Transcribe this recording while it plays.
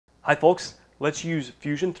Hi folks, let's use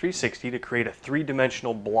Fusion 360 to create a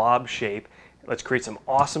three-dimensional blob shape. Let's create some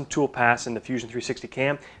awesome tool paths in the Fusion 360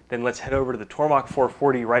 cam. Then let's head over to the Tormach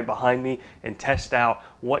 440 right behind me and test out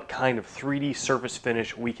what kind of 3D surface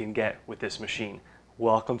finish we can get with this machine.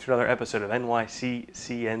 Welcome to another episode of NYC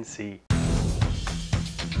CNC.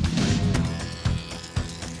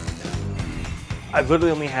 I've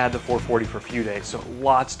literally only had the 440 for a few days, so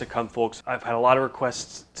lots to come, folks. I've had a lot of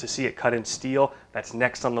requests to see it cut in steel. That's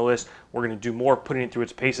next on the list. We're going to do more putting it through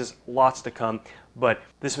its paces. Lots to come, but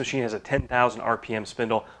this machine has a 10,000 RPM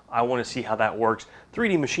spindle. I want to see how that works.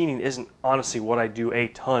 3D machining isn't honestly what I do a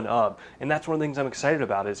ton of, and that's one of the things I'm excited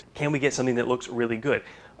about is, can we get something that looks really good?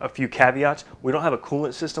 A few caveats. We don't have a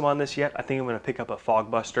coolant system on this yet. I think I'm going to pick up a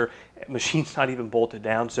fog buster. Machine's not even bolted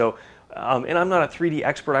down, so and I'm not a 3D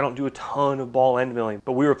expert. I don't do a ton of ball end milling,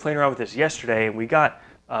 but we were playing around with this yesterday, and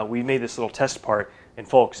we made this little test part, and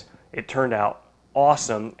folks, it turned out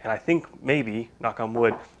awesome. And I think maybe, knock on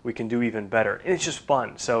wood, we can do even better. And it's just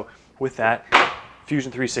fun. So with that,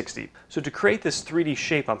 Fusion 360. So to create this 3D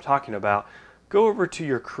shape I'm talking about, go over to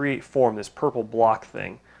your Create Form, this purple block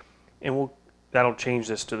thing, and that'll change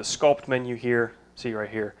this to the Sculpt menu here. See right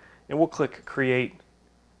here, and we'll click Create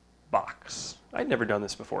Box. I'd never done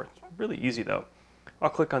this before. It's really easy though. I'll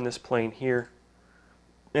click on this plane here,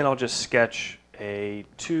 and I'll just sketch a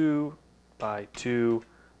 2 by 2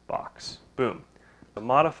 box. Boom.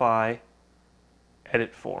 Modify,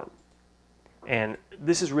 edit form. And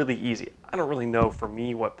this is really easy. I don't really know for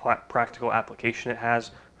me what practical application it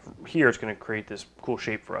has. Here it's going to create this cool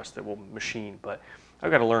shape for us that we'll machine, but I've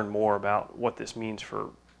got to learn more about what this means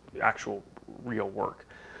for actual real work.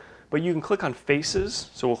 But you can click on faces,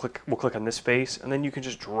 so we'll click on this face, and then you can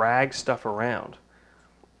just drag stuff around.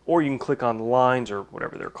 Or you can click on lines, or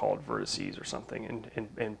whatever they're called, vertices or something,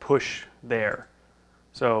 and push there.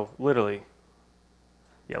 So literally,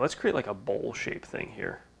 yeah, let's create like a bowl shape thing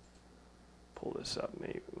here. Pull this up,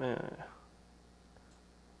 maybe.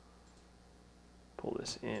 Pull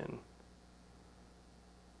this in.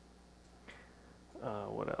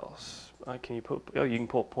 What else? Can you put? Oh, you can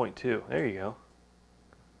pull point too. There you go.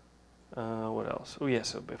 What else? Oh yeah,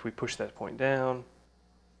 so if we push that point down.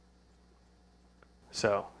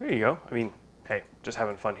 So there you go. I mean, hey, just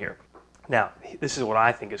having fun here. Now, this is what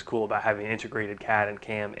I think is cool about having an integrated CAD and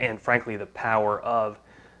CAM, and frankly, the power of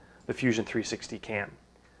the Fusion 360 CAM.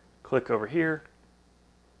 Click over here,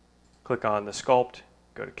 click on the Sculpt,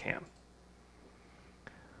 go to CAM.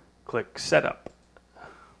 Click Setup.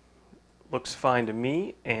 Looks fine to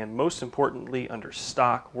me, and most importantly, under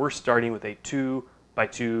stock, we're starting with a 2 by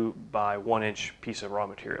 2 by 1 inch piece of raw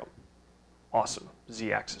material. Awesome.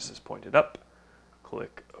 Z-axis is pointed up.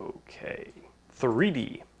 Click OK.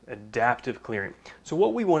 3D, adaptive clearing. So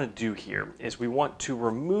what we want to do here is we want to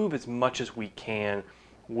remove as much as we can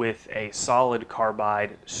with a solid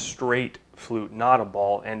carbide straight flute, not a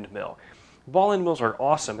ball end mill. Ball end mills are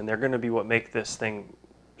awesome, and they're going to be what make this thing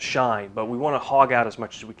shine, but we want to hog out as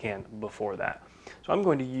much as we can before that. So I'm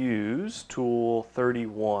going to use tool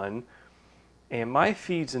 31, and my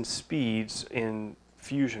feeds and speeds in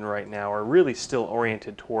Fusion right now are really still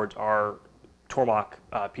oriented towards our Tormach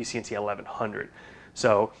PCNC 1100.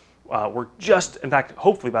 So we're just, in fact,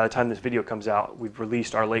 hopefully by the time this video comes out, we've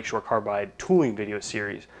released our Lakeshore Carbide tooling video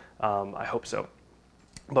series. I hope so.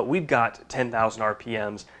 But we've got 10,000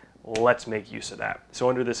 RPMs. Let's make use of that. So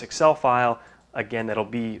under this Excel file, again, that'll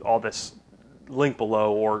be all this link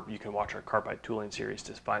below, or you can watch our Carbide tooling series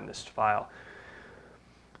to find this file.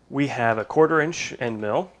 We have a 1/4 inch end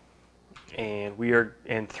mill, and we are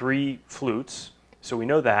in 3 flutes. So we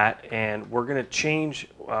know that, and we're going to change.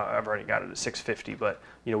 I've already got it at 650, but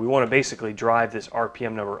we want to basically drive this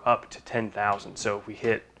RPM number up to 10,000. So if we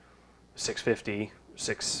hit 650,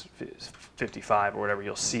 655, or whatever,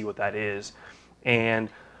 you'll see what that is. And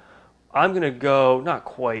I'm going to go not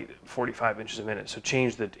quite 45 inches a minute, so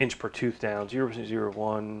change the inch per tooth down,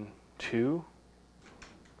 0.012,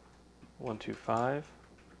 125.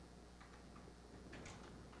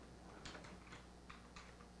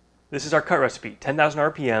 This is our cut recipe, 10,000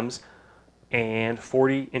 RPMs and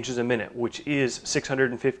 40 inches a minute, which is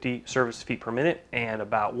 650 surface feet per minute and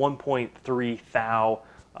about 1.3 thou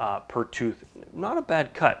per tooth. Not a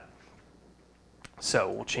bad cut. So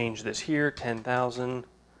we'll change this here, 10,000.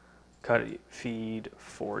 Cut feed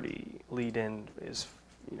 40. Lead in is,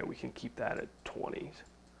 we can keep that at 20.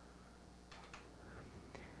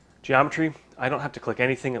 Geometry, I don't have to click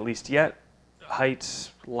anything at least yet.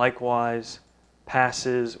 Heights, likewise.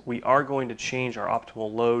 Passes, we are going to change our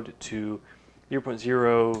optimal load to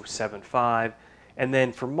 0.075. And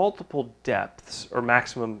then for multiple depths, or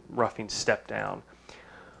maximum roughing step down,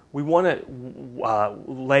 We want to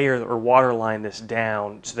layer or waterline this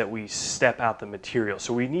down so that we step out the material.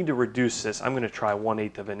 So we need to reduce this. I'm going to try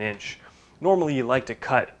 1/8 of an inch. Normally you like to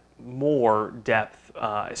cut more depth,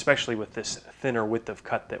 especially with this thinner width of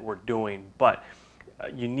cut that we're doing, but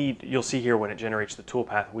you'll see here when it generates the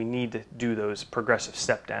toolpath, we need to do those progressive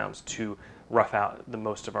step downs to rough out the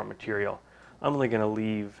most of our material. I'm only going to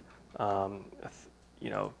leave,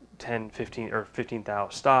 10, 15, or 15 thou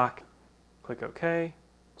stock. Click OK.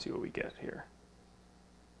 See what we get here.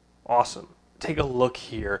 Awesome. Take a look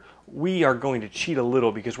here. We are going to cheat a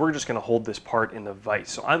little because we're just going to hold this part in the vise.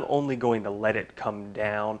 So I'm only going to let it come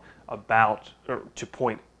down about to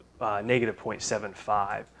negative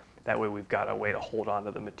 0.75. That way we've got a way to hold on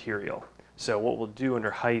to the material. So what we'll do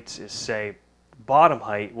under heights is say bottom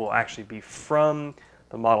height will actually be from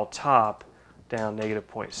the model top down negative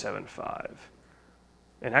 0.75.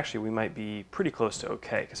 And actually we might be pretty close to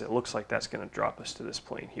OK because it looks like that's going to drop us to this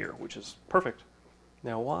plane here, which is perfect.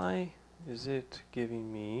 Now why is it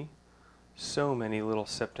giving me so many little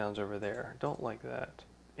step downs over there? Don't like that.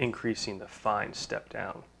 Increasing the fine step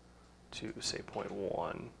down to say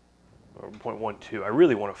 0.1 or 0.12. I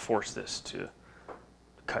really want to force this to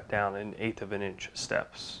cut down 1/8 of an inch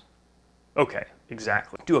steps. Okay,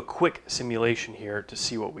 exactly. Do a quick simulation here to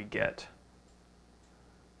see what we get.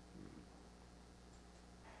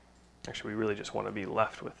 Actually, we really just want to be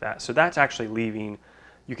left with that. So that's actually leaving,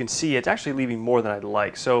 you can see it's actually leaving more than I'd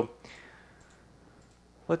like. So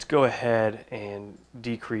let's go ahead and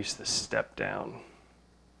decrease the step down.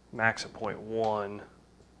 Max of 0.1,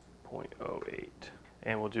 0.08.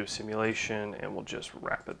 And we'll do a simulation and we'll just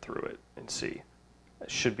wrap it through it and see. That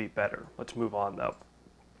should be better. Let's move on though.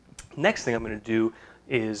 Next thing I'm going to do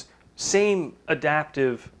is same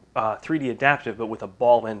adaptive, 3D adaptive, but with a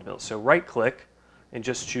ball end mill. So right click and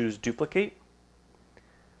just choose duplicate.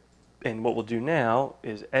 And what we'll do now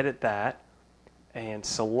is edit that and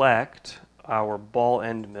select our ball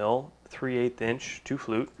end mill, 3/8 inch to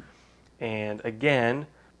flute. And again,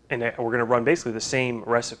 and we're going to run basically the same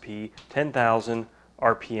recipe, 10,000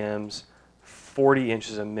 RPMs, 40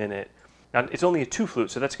 inches a minute. Now it's only a 2 flute,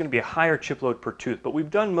 so that's going to be a higher chip load per tooth, but we've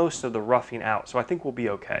done most of the roughing out, so I think we'll be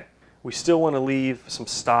okay. We still want to leave some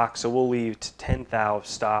stock, so we'll leave 10 thou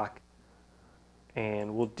stock,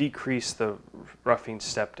 and we'll decrease the roughing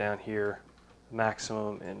step down here,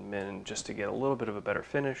 maximum and min, just to get a little bit of a better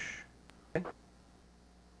finish.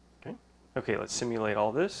 Okay, let's simulate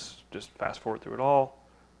all this. Just fast forward through it all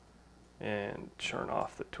and turn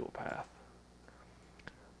off the toolpath.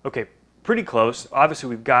 Okay, pretty close. Obviously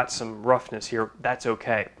we've got some roughness here. That's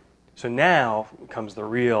okay. So now comes the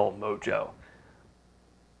real mojo.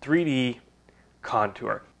 3D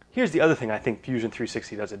contour. Here's the other thing I think Fusion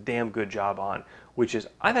 360 does a damn good job on, which is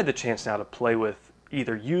I've had the chance now to play with,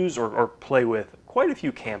 either use or play with quite a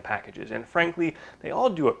few CAM packages, and frankly, they all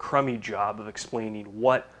do a crummy job of explaining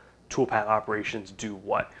what toolpath operations do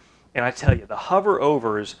what. And I tell you, the hover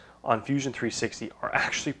overs on Fusion 360 are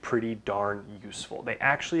actually pretty darn useful. They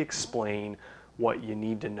actually explain what you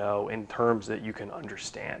need to know in terms that you can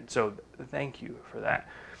understand. So thank you for that.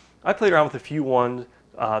 I played around with a few ones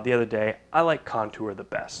the other day. I like contour the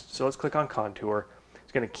best. So let's click on contour.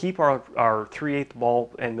 It's going to keep our 3/8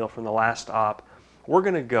 ball end mill from the last op. We're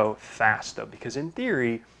going to go fast though, because in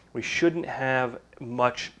theory, we shouldn't have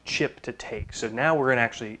much chip to take. So now we're going to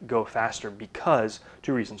actually go faster because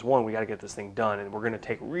 2 reasons. One, we got to get this thing done, and we're going to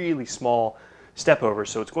take really small step overs,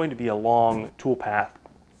 so it's going to be a long tool path.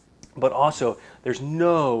 But also, there's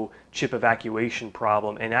no chip evacuation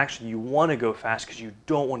problem, and actually you want to go fast because you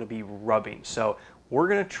don't want to be rubbing. So we're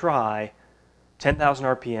going to try 10,000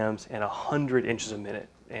 RPMs and 100 inches a minute,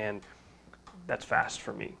 and that's fast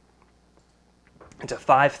for me. It's a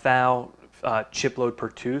 5 thou chip load per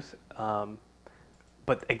tooth,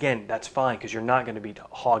 but again, that's fine because you're not going to be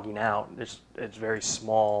hogging out. It's very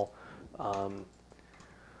small,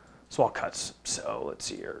 small cuts. So let's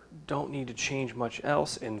see here. Don't need to change much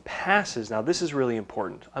else. And passes, now this is really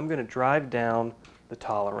important. I'm going to drive down the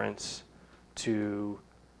tolerance to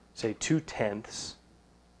say 2/10.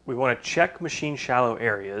 We want to check machine shallow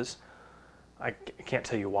areas. I can't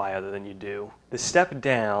tell you why other than you do. The step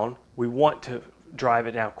down, we want to drive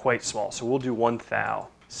it down quite small. So we'll do 1 thou.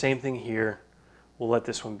 Same thing here. We'll let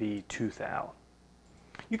this one be 2 thou.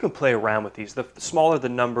 You can play around with these. The smaller the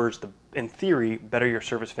numbers, in theory, better your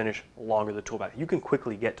surface finish, longer the toolpath. You can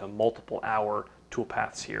quickly get to multiple hour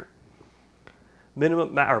toolpaths here.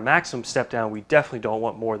 Minimum or maximum step down, we definitely don't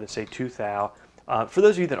want more than say 2 thou. For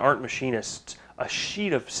those of you that aren't machinists, a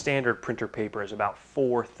sheet of standard printer paper is about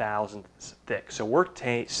 4 thousandths thick. So we're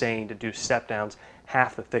saying to do step downs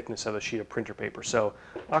half the thickness of a sheet of printer paper. So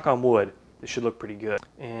knock on wood, this should look pretty good.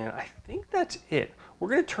 And I think that's it. We're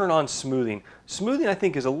going to turn on smoothing. Smoothing, I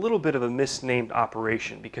think, is a little bit of a misnamed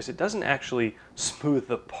operation because it doesn't actually smooth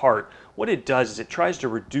the part. What it does is it tries to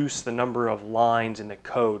reduce the number of lines in the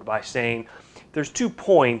code by saying there's 2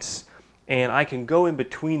 points and I can go in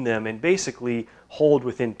between them and basically hold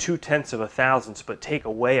within 0.2 of a thousandths, but take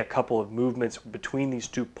away a couple of movements between these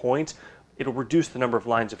 2 points. It'll reduce the number of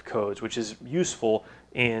lines of codes, which is useful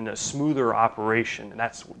in a smoother operation, and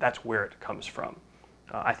that's where it comes from.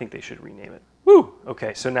 I think they should rename it. Woo!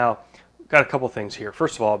 Okay, so now got a couple things here.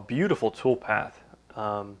 First of all, beautiful toolpath.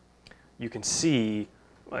 You can see,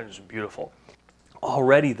 well, it's beautiful.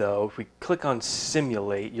 Already though, if we click on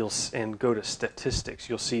simulate and go to statistics,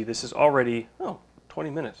 you'll see this is already, 20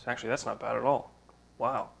 minutes. Actually, that's not bad at all.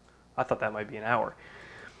 Wow, I thought that might be an hour.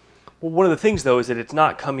 Well, one of the things though is that it's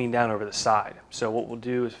not coming down over the side. So what we'll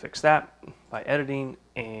do is fix that by editing,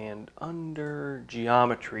 and under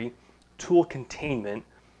geometry, tool containment,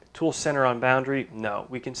 tool center on boundary, no,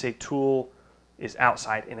 we can say tool is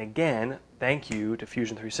outside. And again, thank you to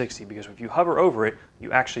Fusion 360, because if you hover over it,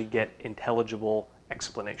 you actually get intelligible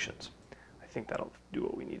explanations. I think that'll do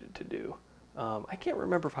what we needed to do. I can't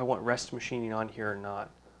remember if I want rest machining on here or not.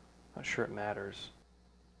 Not sure it matters.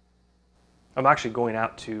 I'm actually going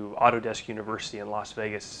out to Autodesk University in Las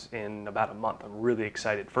Vegas in about a month. I'm really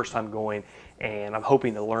excited. First time going, and I'm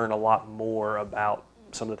hoping to learn a lot more about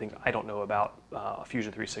some of the things I don't know about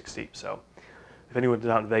Fusion 360. So if anyone's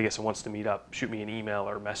out in Vegas and wants to meet up, shoot me an email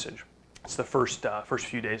or a message. It's the first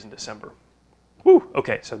few days in December. Woo!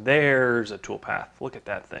 Okay, so there's a toolpath. Look at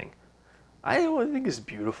that thing. I think it's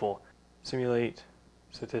beautiful. Simulate,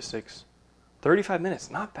 statistics, 35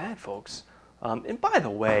 minutes. Not bad, folks. And by the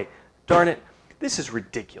way, darn it, this is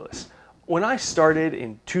ridiculous. When I started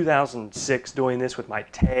in 2006 doing this with my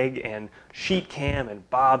tag and sheet cam and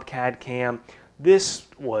bobcad cam, this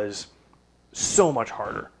was so much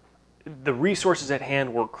harder. The resources at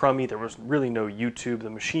hand were crummy. There was really no YouTube. The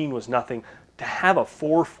machine was nothing. To have a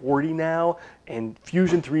 440 now and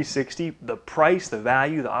Fusion 360, the price, the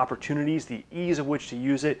value, the opportunities, the ease of which to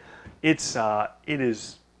use it, it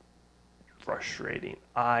is frustrating.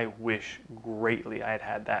 I wish greatly I had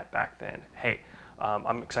had that back then. Hey,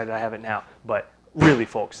 I'm excited I have it now, but really,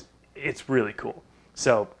 folks, it's really cool.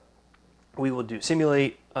 So we will do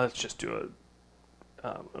simulate. Let's just do a,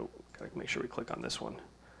 gotta make sure we click on this one.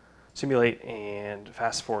 Simulate and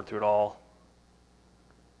fast forward through it all.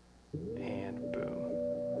 And boom.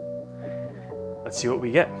 Let's see what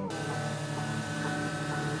we get.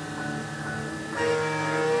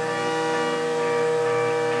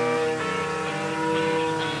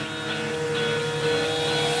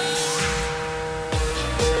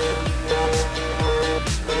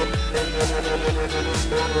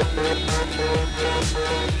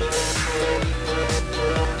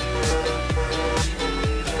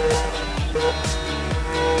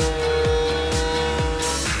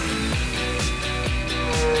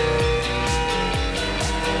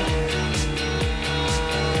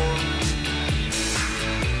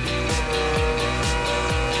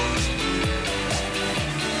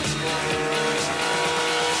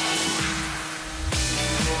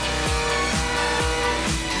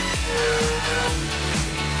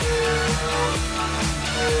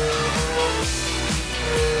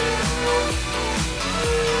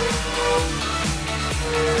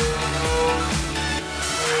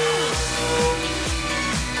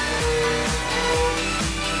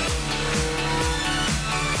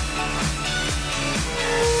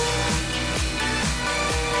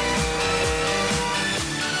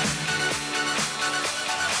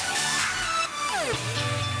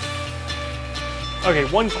 Okay,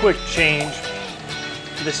 one quick change.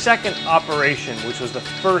 The second operation, which was the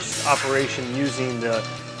first operation using the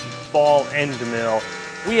ball end mill,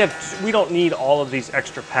 we don't need all of these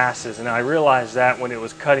extra passes, and I realized that when it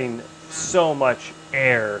was cutting so much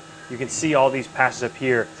air. You can see all these passes up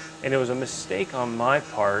here, and it was a mistake on my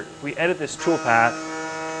part. If we edit this toolpath,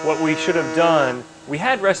 what we should have done, we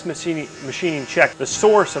had rest machining checked. The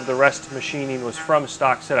source of the rest machining was from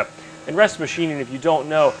stock setup. And rest machining, if you don't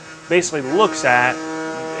know, basically looks at,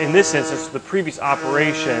 in this instance, the previous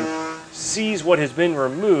operation, sees what has been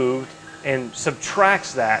removed and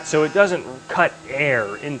subtracts that so it doesn't cut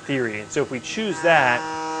air in theory. And so if we choose that,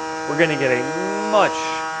 we're going to get a much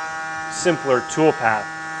simpler toolpath.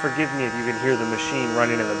 Forgive me if you can hear the machine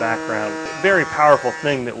running in the background. Very powerful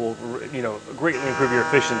thing that will, greatly improve your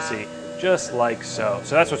efficiency, just like so.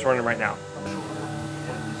 So that's what's running right now.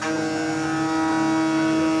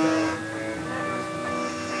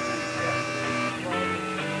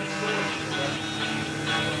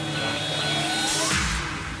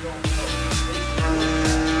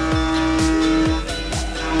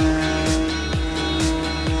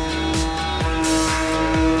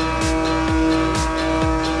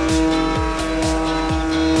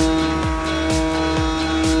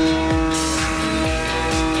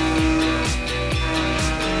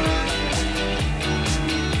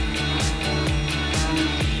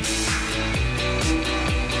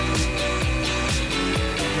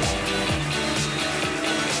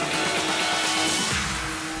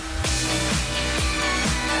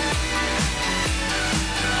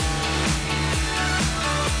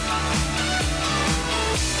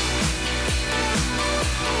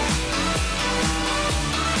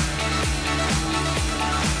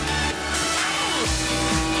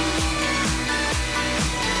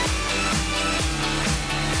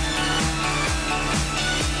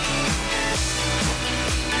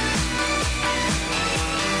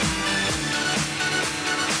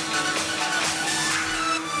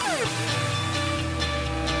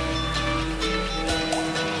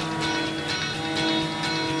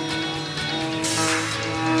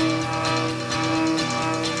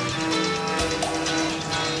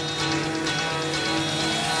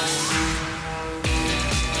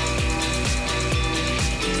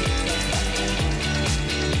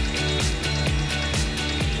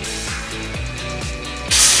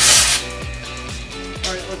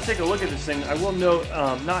 take a look at this thing, I will note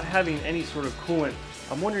not having any sort of coolant.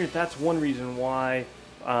 I'm wondering if that's one reason why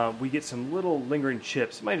we get some little lingering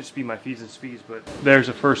chips. It might just be my fees and speeds, but there's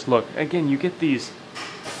a first look. Again, you get these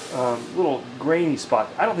little grainy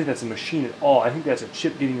spots. I don't think that's a machine at all. I think that's a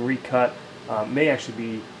chip getting recut. May actually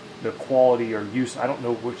be the quality or use. I don't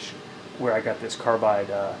know where I got this carbide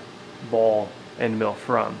ball end mill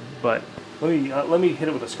from, but let me hit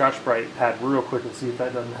it with a Scotch-Brite pad real quick and see if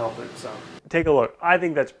that doesn't help it. So take a look. I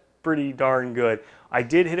think that's pretty darn good. I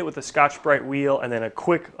did hit it with the Scotch-Brite wheel and then a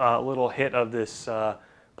quick little hit of this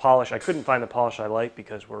polish. I couldn't find the polish I like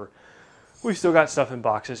because we've still got stuff in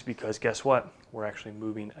boxes, because guess what? We're actually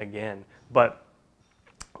moving again. But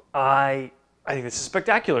I think this is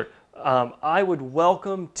spectacular. I would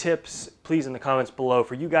welcome tips, please, in the comments below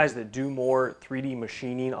for you guys that do more 3D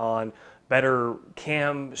machining on better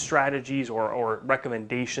cam strategies or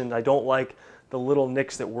recommendations. I don't like the little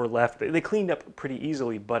nicks that were left. They cleaned up pretty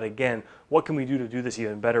easily, but again, what can we do to do this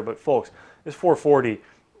even better? But folks, this 440,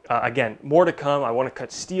 again, more to come. I want to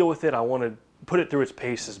cut steel with it. I want to put it through its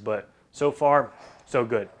paces, but so far, so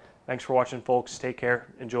good. Thanks for watching, folks. Take care.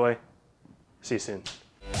 Enjoy. See you soon.